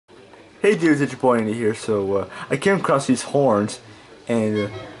Hey dudes, it's your boy Andy here. So I came across these horns, and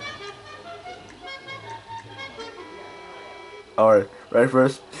alright, right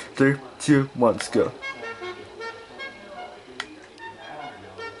first, 3, 2, 1, let's go.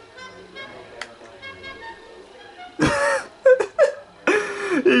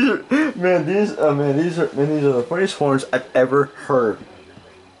 These are the funniest horns I've ever heard.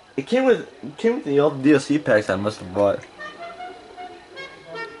 It came with the old DLC packs I must have bought.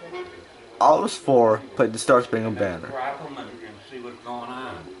 All it was for played the Star Spangled Banner. Wrap them and see what's going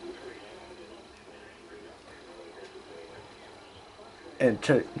on. And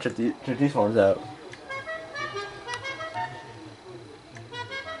check these horns out.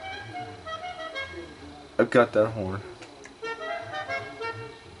 I've got that horn.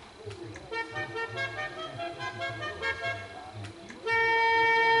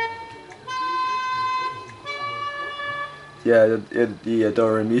 Yeah, the Do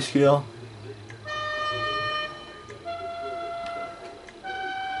Re Mi scale.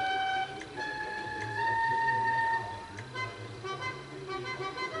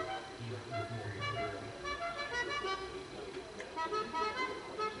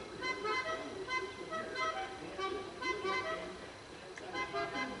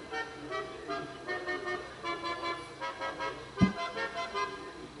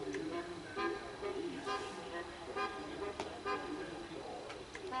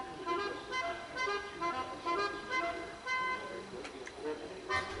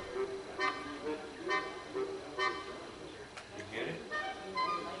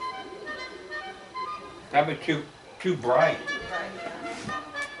 That was too bright.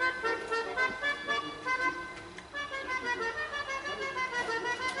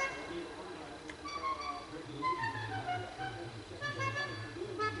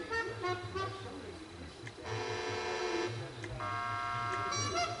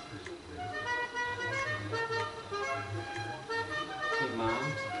 Hey, Mom.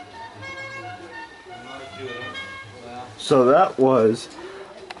 So that was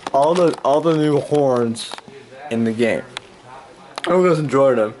all the new horns in the game. I hope you guys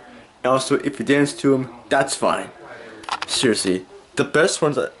enjoyed them. And also, if you dance to them, that's fine. Seriously, the best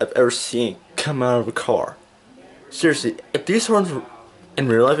horns I've ever seen come out of a car. Seriously, if these horns were, in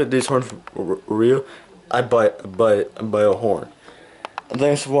real life, if these horns were real, I'd buy a horn. And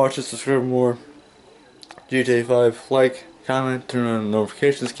thanks for watching. Subscribe for more. GTA 5, like, comment, turn on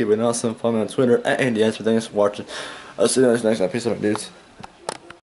notifications, keep it awesome. Follow me on Twitter at AndyAnswer. Thanks for watching. I'll see you next time. Peace out, dudes.